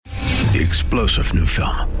The explosive new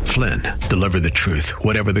film, Flynn, deliver the truth,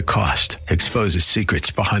 whatever the cost. Exposes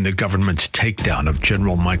secrets behind the government's takedown of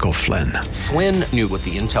General Michael Flynn. Flynn knew what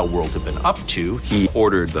the intel world had been up to. He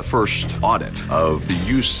ordered the first audit of the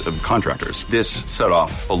use of contractors. This set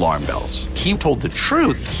off alarm bells. He told the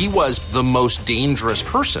truth. He was the most dangerous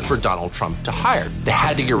person for Donald Trump to hire. They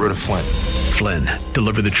had to get rid of Flynn. Flynn,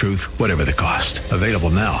 deliver the truth, whatever the cost. Available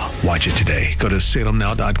now. Watch it today. Go to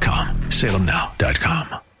salemnow.com.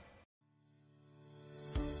 salemnow.com.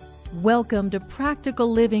 Welcome to Practical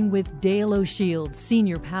Living with Dale O'Shields,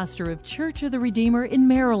 Senior Pastor of Church of the Redeemer in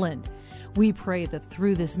Maryland. We pray that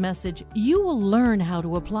through this message, you will learn how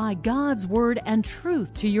to apply God's Word and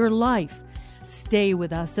truth to your life. Stay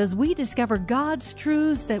with us as we discover God's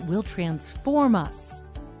truths that will transform us.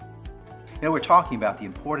 You know, we're talking about the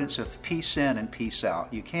importance of peace in and peace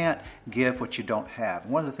out. You can't give what you don't have.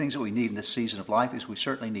 One of the things that we need in this season of life is we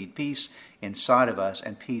certainly need peace inside of us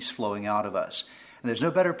and peace flowing out of us. And there's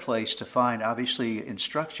no better place to find, obviously,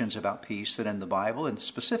 instructions about peace than in the Bible, and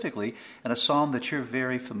specifically in a psalm that you're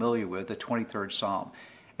very familiar with, the 23rd Psalm.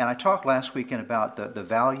 And I talked last weekend about the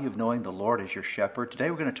value of knowing the Lord as your shepherd.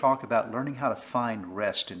 Today we're going to talk about learning how to find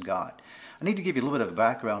rest in God. I need to give you a little bit of a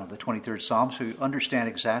background of the 23rd Psalm so you understand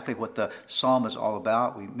exactly what the psalm is all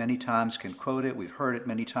about. We many times can quote it. We've heard it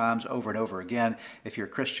many times over and over again. If you're a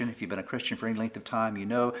Christian, if you've been a Christian for any length of time, you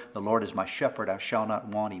know the Lord is my shepherd, I shall not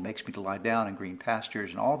want. He makes me to lie down in green pastures,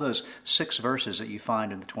 and all those 6 verses that you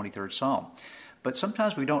find in the 23rd Psalm. But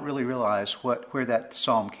sometimes we don't really realize where that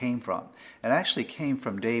psalm came from. It actually came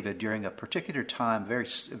from David during a particular time,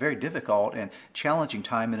 very difficult and challenging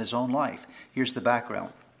time in his own life. Here's the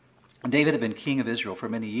background. David had been king of Israel for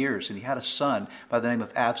many years, and he had a son by the name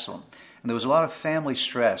of Absalom. And there was a lot of family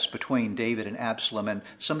stress between David and Absalom and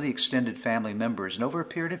some of the extended family members. And over a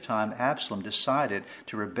period of time, Absalom decided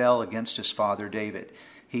to rebel against his father David.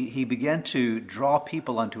 He began to draw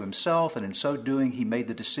people unto himself, and in so doing, he made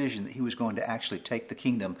the decision that he was going to actually take the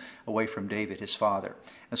kingdom away from David, his father.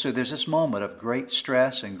 And so there's this moment of great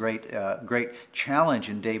stress and great challenge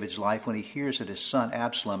in David's life when he hears that his son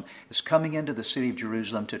Absalom is coming into the city of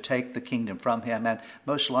Jerusalem to take the kingdom from him, and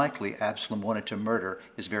most likely Absalom wanted to murder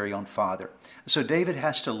his very own father. So David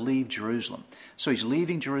has to leave Jerusalem. So he's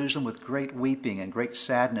leaving Jerusalem with great weeping and great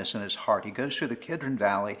sadness in his heart. He goes through the Kidron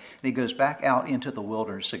Valley, and he goes back out into the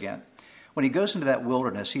wilderness again. When he goes into that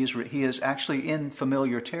wilderness, he is actually in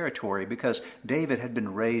familiar territory because David had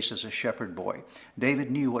been raised as a shepherd boy.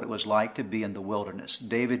 David knew what it was like to be in the wilderness.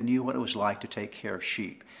 David knew what it was like to take care of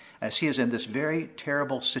sheep. As he is in this very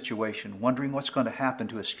terrible situation, wondering what's going to happen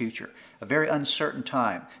to his future, a very uncertain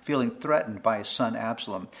time, feeling threatened by his son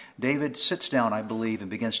Absalom, David sits down, I believe,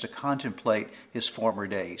 and begins to contemplate his former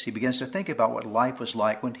days. He begins to think about what life was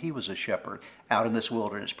like when he was a shepherd out in this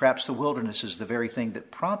wilderness. Perhaps the wilderness is the very thing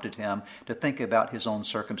that prompted him to think about his own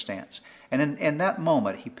circumstance. And in that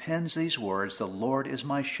moment, he pens these words, "The Lord is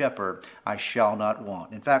my shepherd, I shall not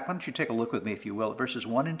want." In fact, why don't you take a look with me, if you will, at verses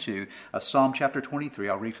 1 and 2 of Psalm chapter 23.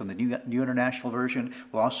 I'll read from the New International Version.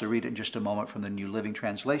 We'll also read it in just a moment from the New Living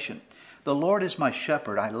Translation. "The Lord is my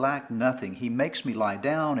shepherd, I lack nothing. He makes me lie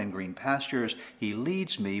down in green pastures. He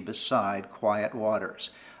leads me beside quiet waters."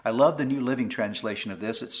 I love the New Living Translation of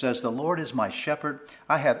this. It says, "The Lord is my shepherd.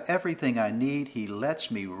 I have everything I need. He lets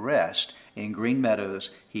me rest in green meadows.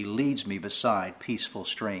 He leads me beside peaceful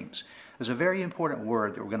streams." There's a very important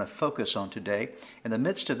word that we're going to focus on today. In the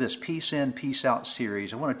midst of this Peace In, Peace Out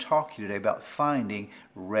series, I want to talk to you today about finding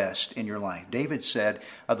rest in your life. David said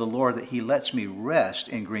of the Lord that he lets me rest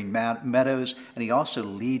in green meadows, and he also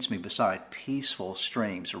leads me beside peaceful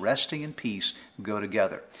streams. Resting and peace go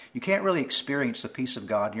together. You can't really experience the peace of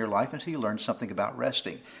God in your life until you learn something about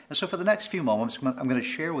resting. And so for the next few moments, I'm going to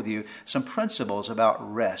share with you some principles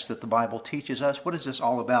about rest that the Bible teaches us. What is this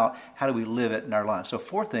all about? How do we live it in our lives? So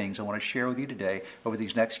 4 things I want to share with you today over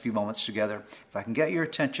these next few moments together. If I can get your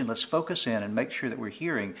attention, let's focus in and make sure that we're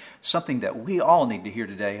hearing something that we all need to hear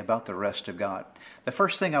today about the rest of God. The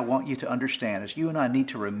first thing I want you to understand is you and I need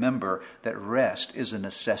to remember that rest is a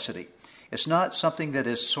necessity. It's not something that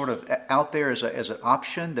is sort of out there as an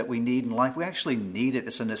option that we need in life. We actually need it.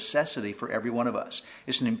 It's a necessity for every one of us.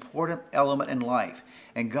 It's an important element in life.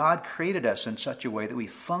 And God created us in such a way that we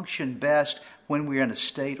function best when we're in a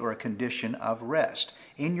state or a condition of rest.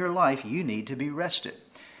 In your life, you need to be rested.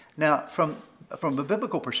 Now, from a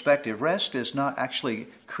biblical perspective, rest is not actually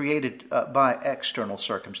created by external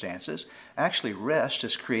circumstances. Actually, rest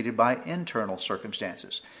is created by internal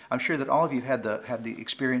circumstances. I'm sure that all of you had the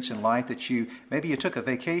experience in life that maybe you took a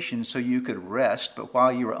vacation so you could rest, but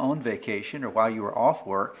while you were on vacation or while you were off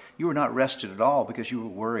work, you were not rested at all because you were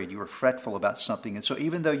worried, you were fretful about something. And so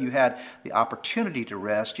even though you had the opportunity to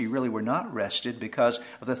rest, you really were not rested because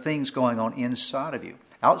of the things going on inside of you.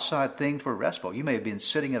 Outside things were restful. You may have been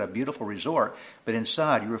sitting at a beautiful resort, but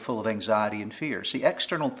inside you were full of anxiety and fear. See,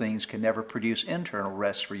 external things can never produce internal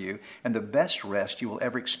rest for you, and the best rest you will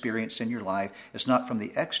ever experience in your life is not from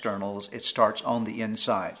the externals, it starts on the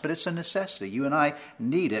inside. But it's a necessity. You and I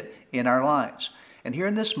need it in our lives. And here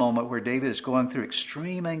in this moment where David is going through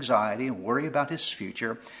extreme anxiety and worry about his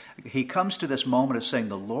future, he comes to this moment of saying,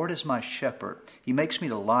 the Lord is my shepherd. He makes me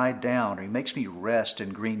to lie down, or he makes me rest in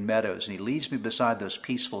green meadows, and he leads me beside those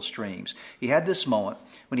peaceful streams. He had this moment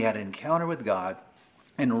when he had an encounter with God,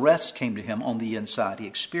 and rest came to him on the inside. He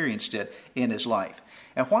experienced it in his life.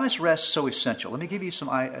 And why is rest so essential? Let me give you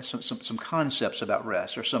some concepts about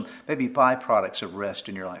rest, or some maybe byproducts of rest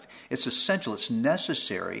in your life. It's essential. It's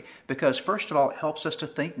necessary because, first of all, it helps us to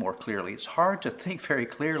think more clearly. It's hard to think very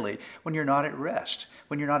clearly when you're not at rest,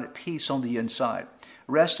 when you're not at peace on the inside.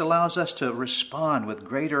 Rest allows us to respond with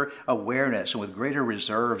greater awareness and with greater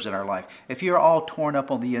reserves in our life. If you're all torn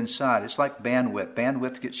up on the inside, it's like bandwidth.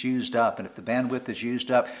 Bandwidth gets used up, and if the bandwidth is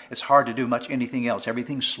used up, it's hard to do much anything else.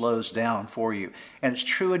 Everything slows down for you. And it's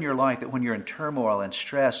true in your life that when you're in turmoil and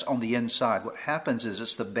stress on the inside, what happens is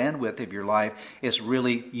it's the bandwidth of your life is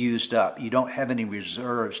really used up. You don't have any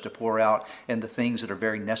reserves to pour out in the things that are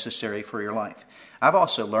very necessary for your life. I've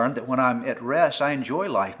also learned that when I'm at rest, I enjoy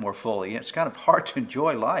life more fully. It's kind of hard to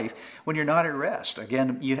enjoy life when you're not at rest.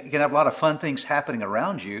 Again, you can have a lot of fun things happening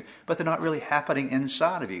around you, but they're not really happening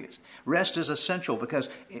inside of you. Rest is essential because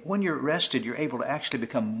when you're rested, you're able to actually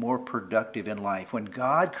become more productive in life. When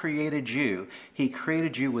God created you, He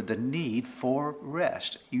created you with the need for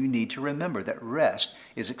rest. You need to remember that rest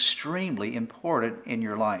is extremely important in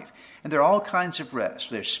your life. And there are all kinds of rest.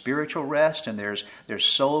 There's spiritual rest, and there's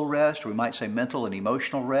soul rest, or we might say mental and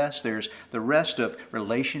emotional rest. There's the rest of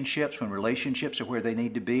relationships when relationships are where they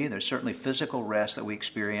need to be. There's certainly physical rest that we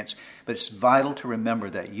experience, but it's vital to remember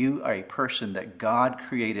that you are a person that God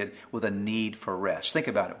created with a need for rest. Think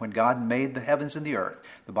about it. When God made the heavens and the earth,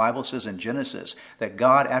 the Bible says in Genesis that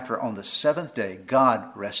God, on the seventh day, God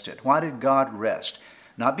rested. Why did God rest?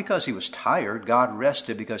 Not because He was tired. God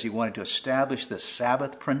rested because He wanted to establish the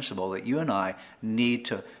Sabbath principle that you and I need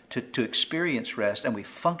to experience rest, and we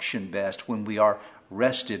function best when we are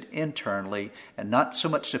rested internally and not so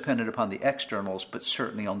much dependent upon the externals, but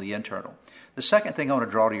certainly on the internal. The second thing I want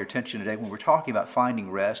to draw to your attention today when we're talking about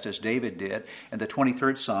finding rest, as David did in the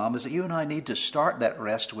 23rd Psalm, is that you and I need to start that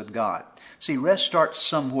rest with God. See, rest starts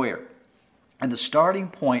somewhere. And the starting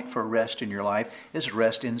point for rest in your life is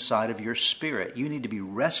rest inside of your spirit. You need to be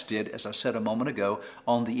rested, as I said a moment ago,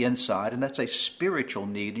 on the inside, and that's a spiritual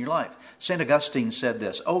need in your life. St. Augustine said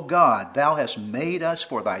this, "O God, Thou hast made us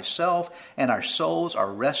for Thyself, and our souls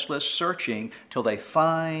are restless, searching till they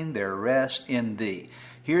find their rest in Thee."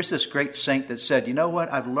 Here's this great saint that said, you know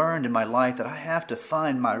what, I've learned in my life that I have to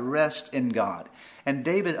find my rest in God. And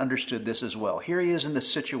David understood this as well. Here he is in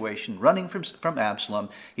this situation, running from Absalom.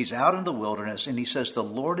 He's out in the wilderness, and he says, the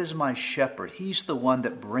Lord is my shepherd. He's the one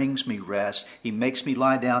that brings me rest. He makes me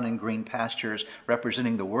lie down in green pastures,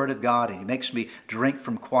 representing the Word of God, and He makes me drink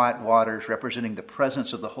from quiet waters, representing the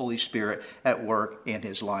presence of the Holy Spirit at work in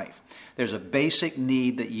his life. There's a basic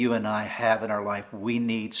need that you and I have in our life. We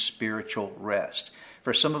need spiritual rest.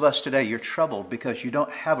 For some of us today, you're troubled because you don't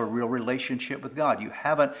have a real relationship with God. You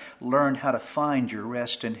haven't learned how to find your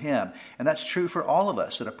rest in Him. And that's true for all of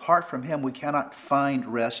us, that apart from Him, we cannot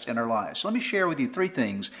find rest in our lives. So let me share with you 3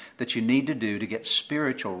 things that you need to do to get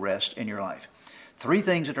spiritual rest in your life. 3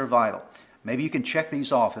 things that are vital. Maybe you can check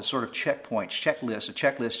these off as sort of checkpoints, a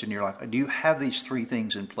checklist in your life. Do you have these 3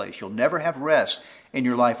 things in place? You'll never have rest in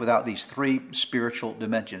your life without these 3 spiritual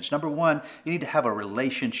dimensions. Number 1, you need to have a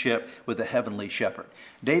relationship with the Heavenly Shepherd.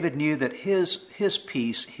 David knew that his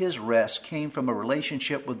peace, his rest came from a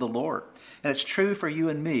relationship with the Lord. And it's true for you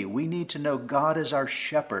and me. We need to know God is our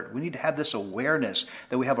shepherd. We need to have this awareness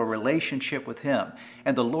that we have a relationship with Him.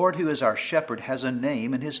 And the Lord who is our shepherd has a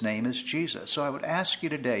name, and His name is Jesus. So I would ask you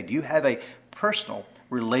today, do you have a personal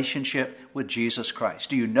relationship with Jesus Christ?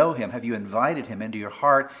 Do you know him? Have you invited him into your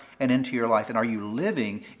heart and into your life? And are you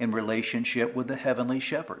living in relationship with the heavenly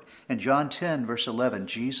shepherd? In John 10, verse 11,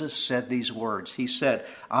 Jesus said these words. He said,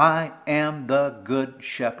 I am the good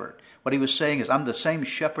shepherd. What he was saying is, I'm the same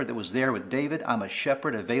shepherd that was there with David. I'm a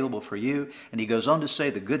shepherd available for you. And he goes on to say,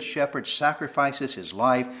 the good shepherd sacrifices his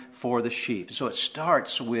life for the sheep. So it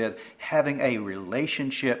starts with having a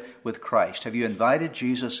relationship with Christ. Have you invited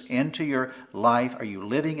Jesus into your life? Are you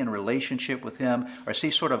living in relationship with him? Or is he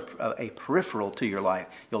sort of a peripheral to your life?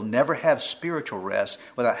 You'll never have spiritual rest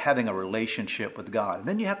without having a relationship with God. And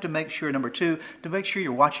then you have to make sure, number two, to make sure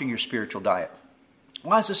you're watching your spiritual diet.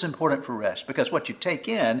 Why is this important for rest? Because what you take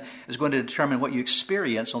in is going to determine what you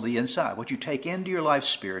experience on the inside. What you take into your life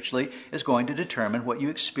spiritually is going to determine what you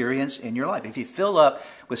experience in your life. If you fill up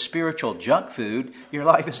with spiritual junk food, your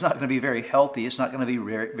life is not going to be very healthy. It's not going to be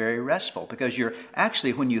very, very restful, because you're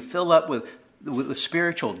actually, when you fill up with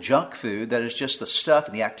spiritual junk food, that is just the stuff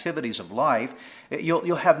and the activities of life,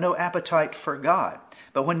 you'll have no appetite for God.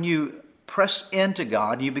 But when you press into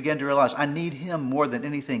God, you begin to realize, I need him more than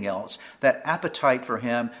anything else. That appetite for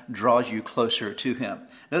him draws you closer to him.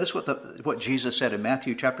 Notice what Jesus said in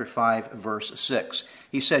Matthew chapter 5, verse 6.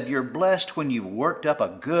 He said, you're blessed when you've worked up a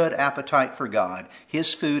good appetite for God.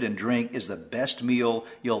 His food and drink is the best meal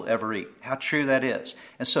you'll ever eat. How true that is.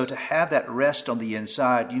 And so to have that rest on the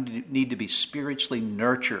inside, you need to be spiritually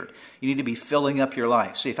nurtured. You need to be filling up your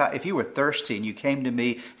life. See, if you were thirsty and you came to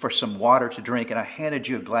me for some water to drink and I handed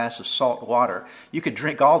you a glass of salt water, you could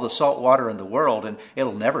drink all the salt water in the world and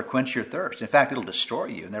it'll never quench your thirst. In fact, it'll destroy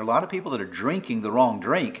you. And there are a lot of people that are drinking the wrong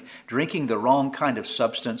drink, drinking the wrong kind of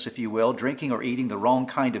substance, if you will, drinking or eating the wrong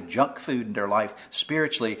kind of junk food in their life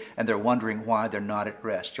spiritually, and they're wondering why they're not at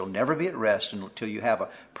rest. You'll never be at rest until you have a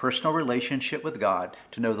personal relationship with God,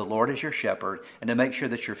 to know the Lord as your shepherd, and to make sure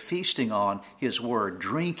that you're feasting on his word,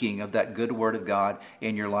 drinking of that good word of God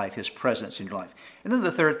in your life, his presence in your life. And then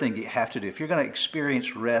the third thing that you have to do, if you're going to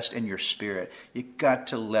experience rest in your spirit, you've got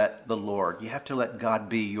to let the Lord, you have to let God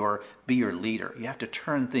be your leader. You have to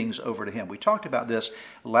turn things over to him. We talked about this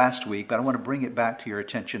last week, but I want to bring it back to your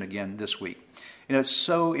attention again this week. You know, it's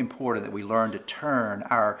so important that we learn to turn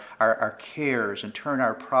our cares and turn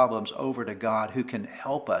our problems over to God, who can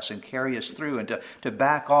help us and carry us through, and to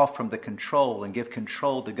back off from the control and give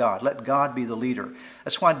control to God. Let God be the leader.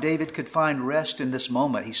 That's why David could find rest in this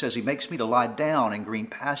moment. He says, he makes me to lie down in green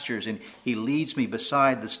pastures, and he leads me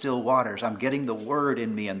beside the still waters. I'm getting the word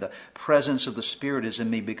in me, and the presence of the Spirit is in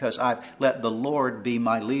me, because I've let the Lord be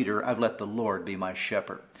my leader. I've let the Lord be my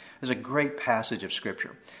shepherd. There's a great passage of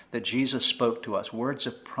Scripture that Jesus spoke to us, words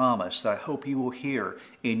of promise that I hope you will hear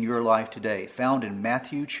in your life today, found in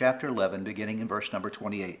Matthew chapter 11, beginning in verse number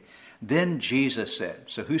 28. Then Jesus said,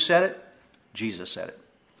 so who said it? Jesus said it.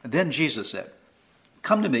 And then Jesus said,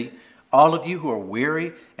 come to me, all of you who are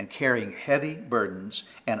weary and carrying heavy burdens,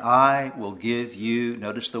 and I will give you,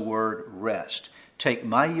 notice the word, rest. Take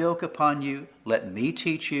my yoke upon you, let me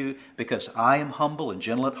teach you, because I am humble and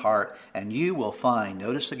gentle at heart, and you will find,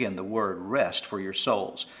 notice again the word, rest for your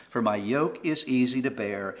souls. For my yoke is easy to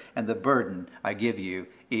bear, and the burden I give you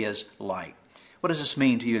is light. What does this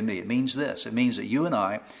mean to you and me? It means this. It means that you and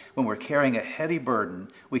I, when we're carrying a heavy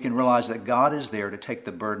burden, we can realize that God is there to take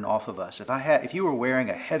the burden off of us. If you were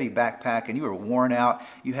wearing a heavy backpack and you were worn out,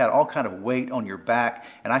 you had all kind of weight on your back,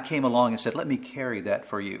 and I came along and said, let me carry that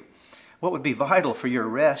for you. What would be vital for your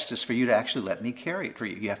rest is for you to actually let me carry it for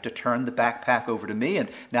you. You have to turn the backpack over to me,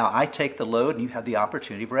 and now I take the load, and you have the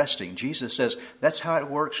opportunity of resting. Jesus says, that's how it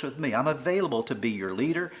works with me. I'm available to be your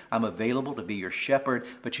leader. I'm available to be your shepherd,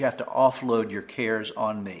 but you have to offload your cares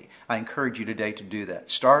on me. I encourage you today to do that.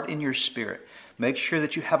 Start in your spirit. Make sure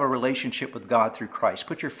that you have a relationship with God through Christ.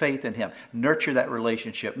 Put your faith in him. Nurture that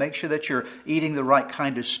relationship. Make sure that you're eating the right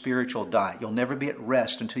kind of spiritual diet. You'll never be at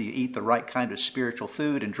rest until you eat the right kind of spiritual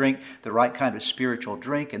food and drink the right kind of spiritual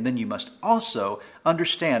drink. And then you must also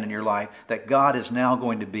understand in your life that God is now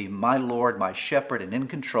going to be my Lord, my shepherd, and in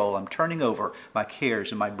control. I'm turning over my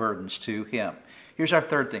cares and my burdens to him. Here's our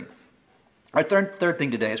third thing. Our third thing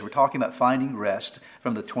today, as we're talking about finding rest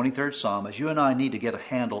from the 23rd Psalm, is you and I need to get a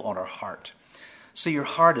handle on our heart. See, your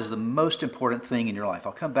heart is the most important thing in your life.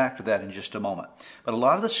 I'll come back to that in just a moment. But a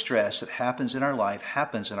lot of the stress that happens in our life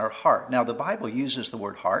happens in our heart. Now, the Bible uses the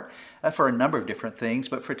word heart for a number of different things,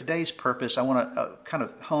 but for today's purpose, I want to kind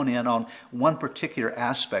of hone in on one particular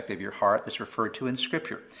aspect of your heart that's referred to in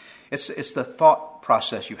Scripture. It's the thought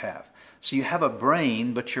process you have. So you have a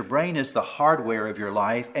brain, but your brain is the hardware of your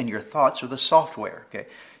life, and your thoughts are the software. Okay.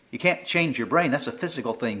 You can't change your brain. That's a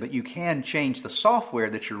physical thing, but you can change the software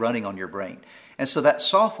that you're running on your brain. And so that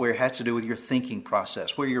software has to do with your thinking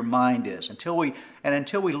process, where your mind is. Until we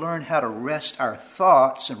learn how to rest our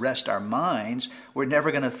thoughts and rest our minds, we're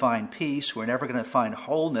never going to find peace. We're never going to find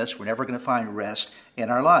wholeness. We're never going to find rest in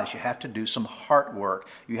our lives. You have to do some heart work.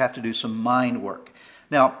 You have to do some mind work.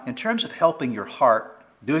 Now, in terms of helping your heart,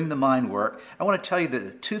 doing the mind work, I want to tell you that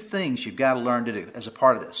the two things you've got to learn to do as a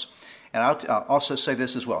part of this. And I'll also say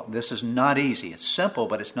this as well. This is not easy. It's simple,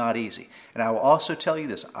 but it's not easy. And I will also tell you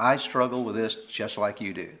this. I struggle with this just like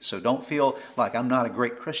you do. So don't feel like I'm not a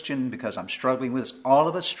great Christian because I'm struggling with this. All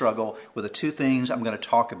of us struggle with the two things I'm going to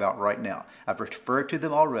talk about right now. I've referred to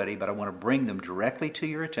them already, but I want to bring them directly to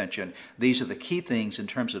your attention. These are the key things in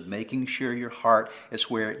terms of making sure your heart is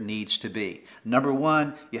where it needs to be. Number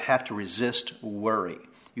one, you have to resist worry.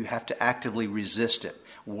 You have to actively resist it.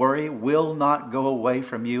 Worry will not go away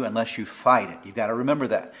from you unless you fight it. You've got to remember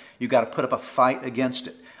that. You've got to put up a fight against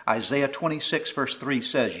it. Isaiah 26 verse 3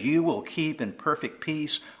 says, "You will keep in perfect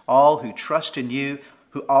peace all who trust in you,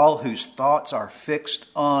 all whose thoughts are fixed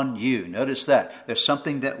on you." Notice that. There's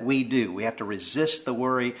something that we do. We have to resist the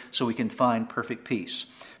worry so we can find perfect peace.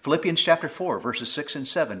 Philippians chapter 4, verses 6 and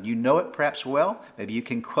 7. You know it perhaps well. Maybe you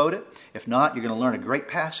can quote it. If not, you're going to learn a great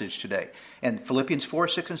passage today. And Philippians 4,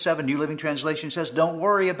 6 and 7, New Living Translation says, "Don't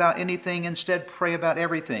worry about anything. Instead, pray about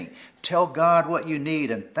everything. Tell God what you need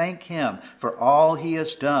and thank Him for all He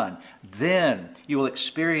has done. Then you will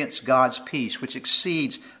experience God's peace, which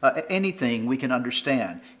exceeds anything we can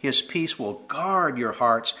understand. His peace will guard your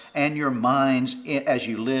hearts and your minds as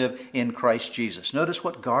you live in Christ Jesus." Notice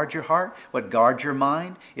what guards your heart, what guards your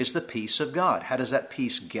mind is the peace of God. How does that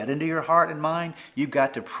peace get into your heart and mind? You've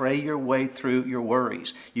got to pray your way through your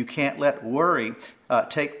worries. You can't let worry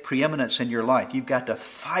take preeminence in your life. You've got to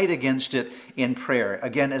fight against it in prayer.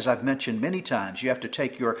 Again, as I've mentioned many times, you have to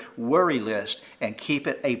take your worry list and keep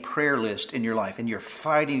it a prayer list in your life. And you're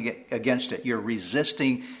fighting against it. You're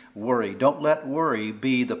resisting worry. Don't let worry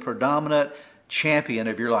be the predominant champion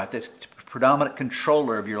of your life, the predominant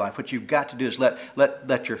controller of your life. What you've got to do is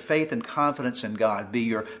let your faith and confidence in God be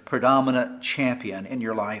your predominant champion in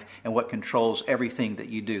your life and what controls everything that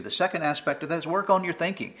you do. The second aspect of that is work on your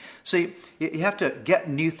thinking. See, you have to get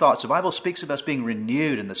new thoughts. The Bible speaks of us being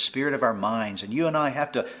renewed in the spirit of our minds, and you and I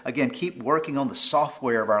have to, again, keep working on the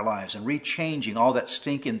software of our lives and rechanging all that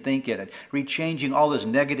stinking thinking and rechanging all those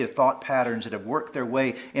negative thought patterns that have worked their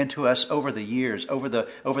way into us over the years, over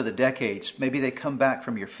the decades. Maybe they come back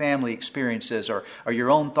from your family experiences or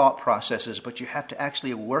your own thought processes, but you have to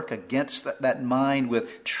actually work against that mind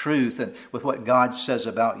with truth and with what God says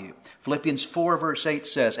about you. Philippians 4 verse 8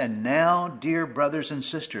 says, "And now, dear brothers and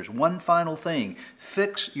sisters, one final thing,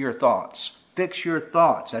 fix your thoughts." Fix your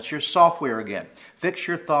thoughts. That's your software again. Fix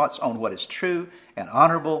your thoughts on what is true and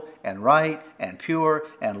honorable and right and pure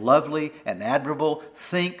and lovely and admirable.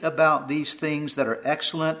 Think about these things that are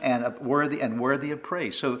excellent and worthy of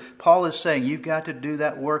praise. So Paul is saying you've got to do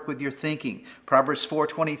that work with your thinking. Proverbs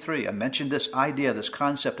 4:23. I mentioned this idea, this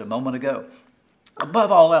concept a moment ago.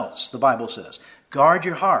 Above all else, the Bible says, guard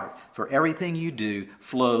your heart, for everything you do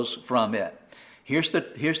flows from it. Here's the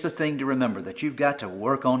thing to remember, that you've got to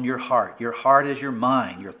work on your heart. Your heart is your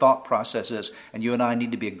mind, your thought processes, and you and I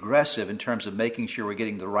need to be aggressive in terms of making sure we're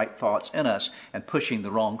getting the right thoughts in us and pushing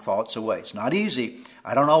the wrong thoughts away. It's not easy.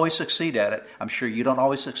 I don't always succeed at it. I'm sure you don't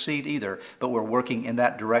always succeed either, but we're working in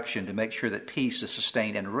that direction to make sure that peace is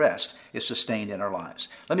sustained and rest is sustained in our lives.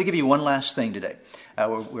 Let me give you one last thing today.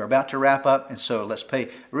 We're about to wrap up, and so let's pay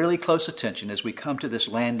really close attention as we come to this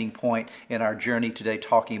landing point in our journey today,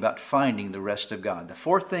 talking about finding the rest of God. The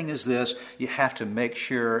fourth thing is this: you have to make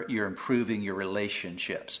sure you're improving your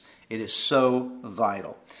relationships. It is so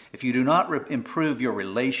vital. If you do not improve your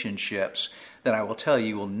relationships, then I will tell you,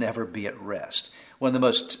 you will never be at rest. One of the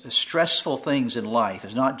most stressful things in life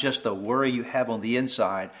is not just the worry you have on the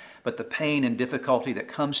inside, but the pain and difficulty that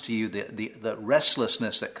comes to you, the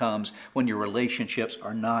restlessness that comes when your relationships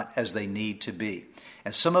are not as they need to be.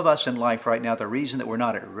 And some of us in life right now, the reason that we're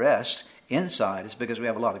not at rest inside is because we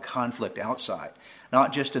have a lot of conflict outside,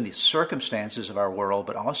 not just in the circumstances of our world,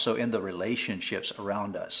 but also in the relationships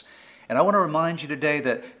around us. And I want to remind you today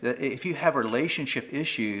that if you have relationship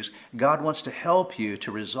issues, God wants to help you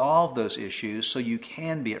to resolve those issues so you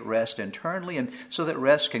can be at rest internally, and so that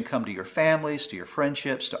rest can come to your families, to your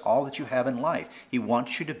friendships, to all that you have in life. He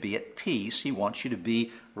wants you to be at peace. He wants you to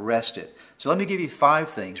be rested. So let me give you 5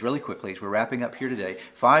 things really quickly as we're wrapping up here today.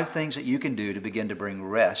 5 things that you can do to begin to bring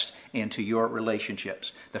rest into your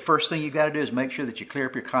relationships. The first thing you've got to do is make sure that you clear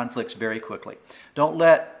up your conflicts very quickly. Don't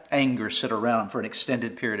let anger sit around for an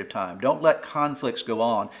extended period of time. Don't let conflicts go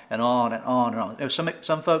on and on and on and on. You know,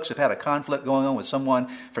 some folks have had a conflict going on with someone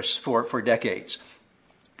for decades.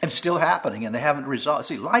 And it's still happening, and they haven't resolved.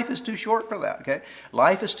 See, life is too short for that, okay?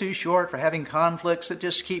 Life is too short for having conflicts that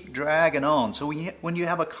just keep dragging on. So when you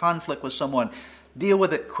have a conflict with someone, deal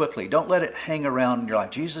with it quickly. Don't let it hang around in your life.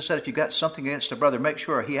 Jesus said if you've got something against a brother, make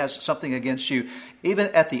sure he has something against you. Even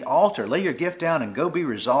at the altar, lay your gift down and go be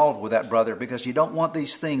resolved with that brother, because you don't want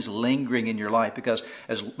these things lingering in your life, because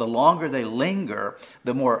the longer they linger,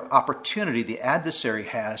 the more opportunity the adversary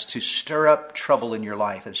has to stir up trouble in your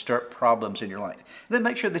life and stir up problems in your life. And then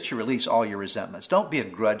make sure that you release all your resentments. Don't be a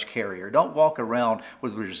grudge carrier. Don't walk around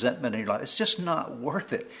with resentment in your life. It's just not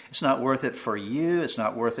worth it. It's not worth it for you. It's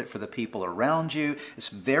not worth it for the people around you. It's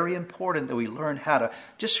very important that we learn how to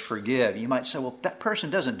just forgive. You might say, well, that person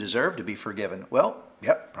doesn't deserve to be forgiven. Well,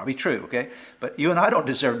 yep, probably true, okay? But you and I don't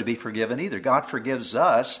deserve to be forgiven either. God forgives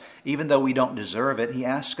us even though we don't deserve it. He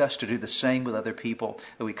asks us to do the same with other people,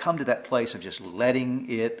 that we come to that place of just letting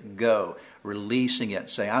it go, releasing it,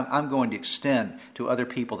 saying, I'm going to extend to other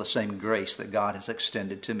people the same grace that God has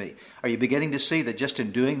extended to me. Are you beginning to see that just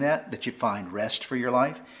in doing that you find rest for your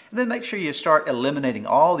life? And then make sure you start eliminating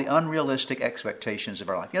all the unrealistic expectations of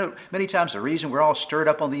our life. You know, many times the reason we're all stirred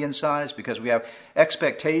up on the inside is because we have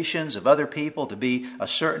expectations of other people to be a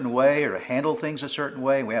certain way or to handle things a certain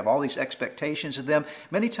way. We have all these expectations of them,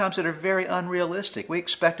 many times that are very unrealistic. We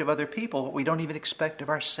expect of other people what we don't even expect of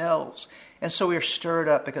ourselves. And so we are stirred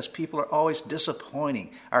up because people are always disappointing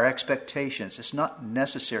our expectations. It's not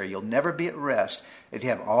necessary. You'll never be at rest if you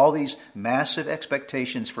have all these massive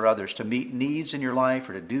expectations for others to meet needs in your life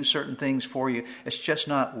or to do certain things for you. It's just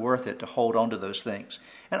not worth it to hold on to those things.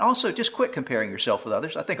 And also, just quit comparing yourself with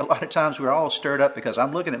others. I think a lot of times we're all stirred up because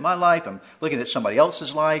I'm looking at my life, I'm looking at somebody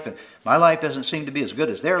else's life, and my life doesn't seem to be as good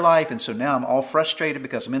as their life, and so now I'm all frustrated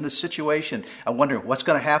because I'm in this situation. I'm wondering what's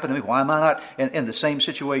going to happen to me. Why am I not in the same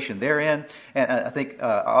situation they're in? And I think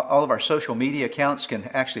all of our social media accounts can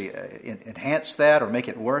actually enhance that or make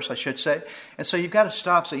it worse, I should say. And so you've got to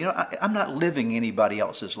stop saying, I'm not living anybody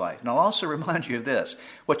else's life. And I'll also remind you of this.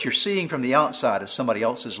 What you're seeing from the outside of somebody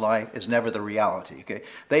else's life is never the reality, okay?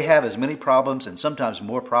 They have as many problems and sometimes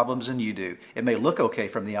more problems than you do. It may look okay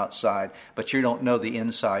from the outside, but you don't know the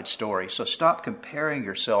inside story. So stop comparing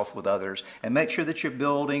yourself with others and make sure that you're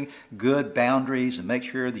building good boundaries and make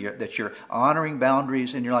sure that you're honoring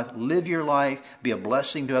boundaries in your life. Live your life, be a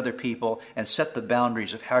blessing to other people, and set the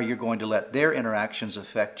boundaries of how you're going to let their interactions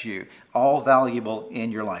affect you. All valuable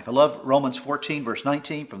in your life. I love Romans 14, verse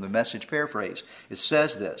 19 from the Message paraphrase. It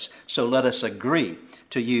says this, so let us agree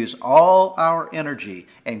to use all our energy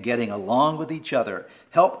in getting along with each other.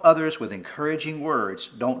 Help others with encouraging words.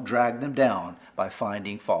 Don't drag them down by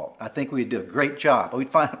finding fault. I think we'd do a great job. We'd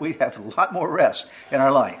have a lot more rest in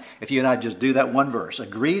our life if you and I just do that one verse.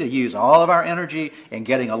 Agree to use all of our energy in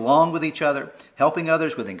getting along with each other, helping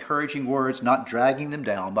others with encouraging words, not dragging them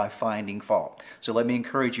down by finding fault. So let me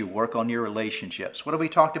encourage you, work on your relationships. What have we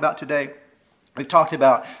talked about today? We've talked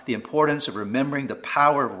about the importance of remembering the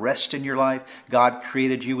power of rest in your life. God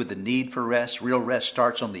created you with the need for rest. Real rest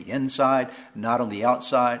starts on the inside, not on the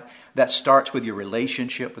outside. That starts with your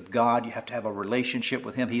relationship with God. You have to have a relationship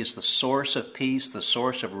with Him. He is the source of peace, the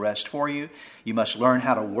source of rest for you. You must learn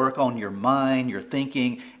how to work on your mind, your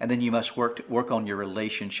thinking, and then you must work on your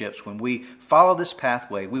relationships. When we follow this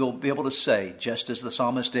pathway, we will be able to say, just as the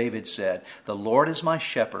psalmist David said, the Lord is my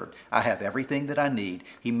shepherd. I have everything that I need.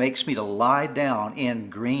 He makes me to lie down in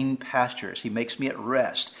green pastures. He makes me at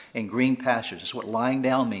rest in green pastures. That's what lying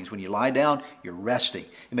down means. When you lie down, you're resting.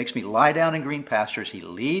 He makes me lie down in green pastures. He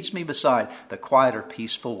leads me beside the quieter,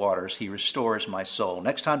 peaceful waters. He restores my soul.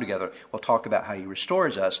 Next time together, we'll talk about how He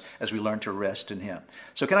restores us as we learn to rest in Him.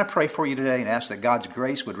 So can I pray for you today and ask that God's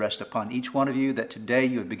grace would rest upon each one of you, that today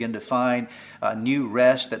you would begin to find new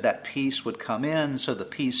rest, that peace would come in so the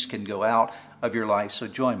peace can go out of your life. So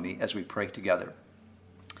join me as we pray together.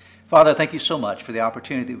 Father, thank you so much for the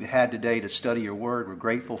opportunity that we've had today to study your word. We're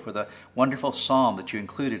grateful for the wonderful psalm that you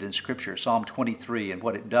included in Scripture, Psalm 23, and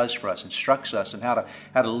what it does for us, instructs us in how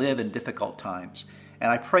to live in difficult times. And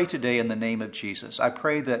I pray today in the name of Jesus, I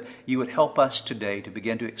pray that you would help us today to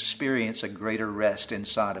begin to experience a greater rest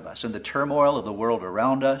inside of us. In the turmoil of the world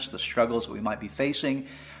around us, the struggles that we might be facing,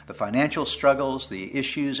 the financial struggles, the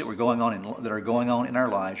issues that are going on in our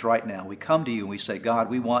lives right now, we come to you and we say, God,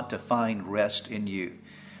 we want to find rest in you.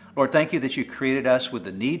 Lord, thank you that you created us with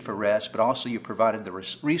the need for rest, but also you provided the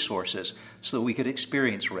resources so that we could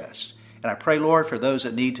experience rest. And I pray, Lord, for those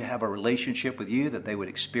that need to have a relationship with you, that they would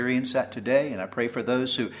experience that today. And I pray for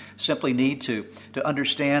those who simply need to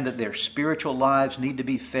understand that their spiritual lives need to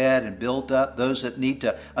be fed and built up, those that need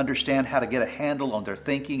to understand how to get a handle on their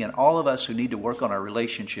thinking, and all of us who need to work on our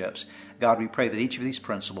relationships. God, we pray that each of these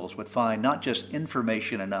principles would find not just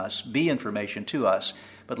information in us, be information to us,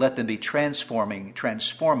 but let them be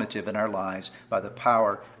transformative in our lives by the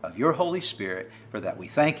power of your Holy Spirit. For that we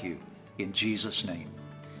thank you in Jesus' name.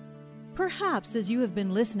 Perhaps as you have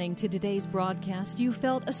been listening to today's broadcast, you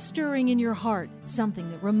felt a stirring in your heart,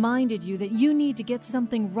 something that reminded you that you need to get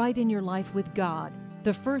something right in your life with God.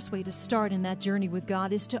 The first way to start in that journey with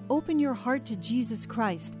God is to open your heart to Jesus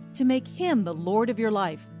Christ, to make Him the Lord of your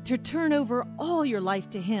life, to turn over all your life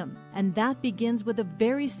to Him. And that begins with a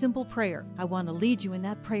very simple prayer. I want to lead you in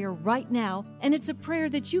that prayer right now, and it's a prayer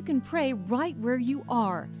that you can pray right where you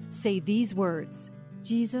are. Say these words: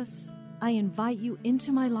 Jesus, I invite you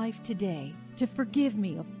into my life today to forgive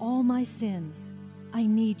me of all my sins. I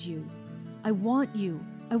need you. I want you.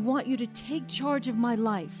 I want you to take charge of my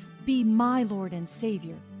life. Be my Lord and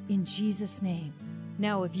Savior, in Jesus' name.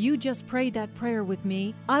 Now, if you just prayed that prayer with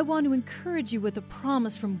me, I want to encourage you with a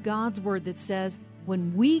promise from God's Word that says,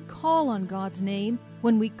 when we call on God's name,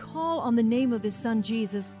 when we call on the name of His Son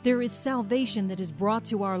Jesus, there is salvation that is brought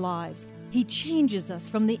to our lives. He changes us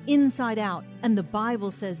from the inside out. And the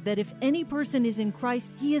Bible says that if any person is in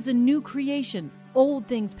Christ, he is a new creation. Old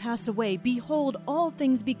things pass away. Behold, all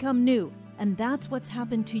things become new. And that's what's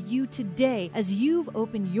happened to you today as you've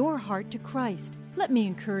opened your heart to Christ. Let me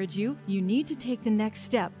encourage you. You need to take the next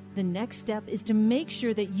step. The next step is to make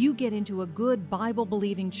sure that you get into a good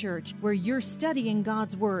Bible-believing church where you're studying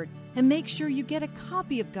God's Word. And make sure you get a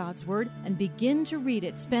copy of God's Word and begin to read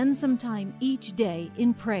it. Spend some time each day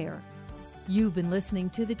in prayer. You've been listening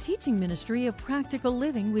to the teaching ministry of Practical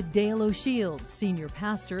Living with Dale O'Shields, Senior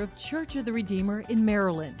Pastor of Church of the Redeemer in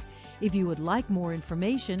Maryland. If you would like more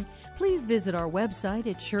information, please visit our website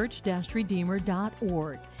at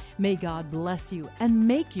church-redeemer.org. May God bless you and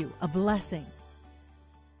make you a blessing.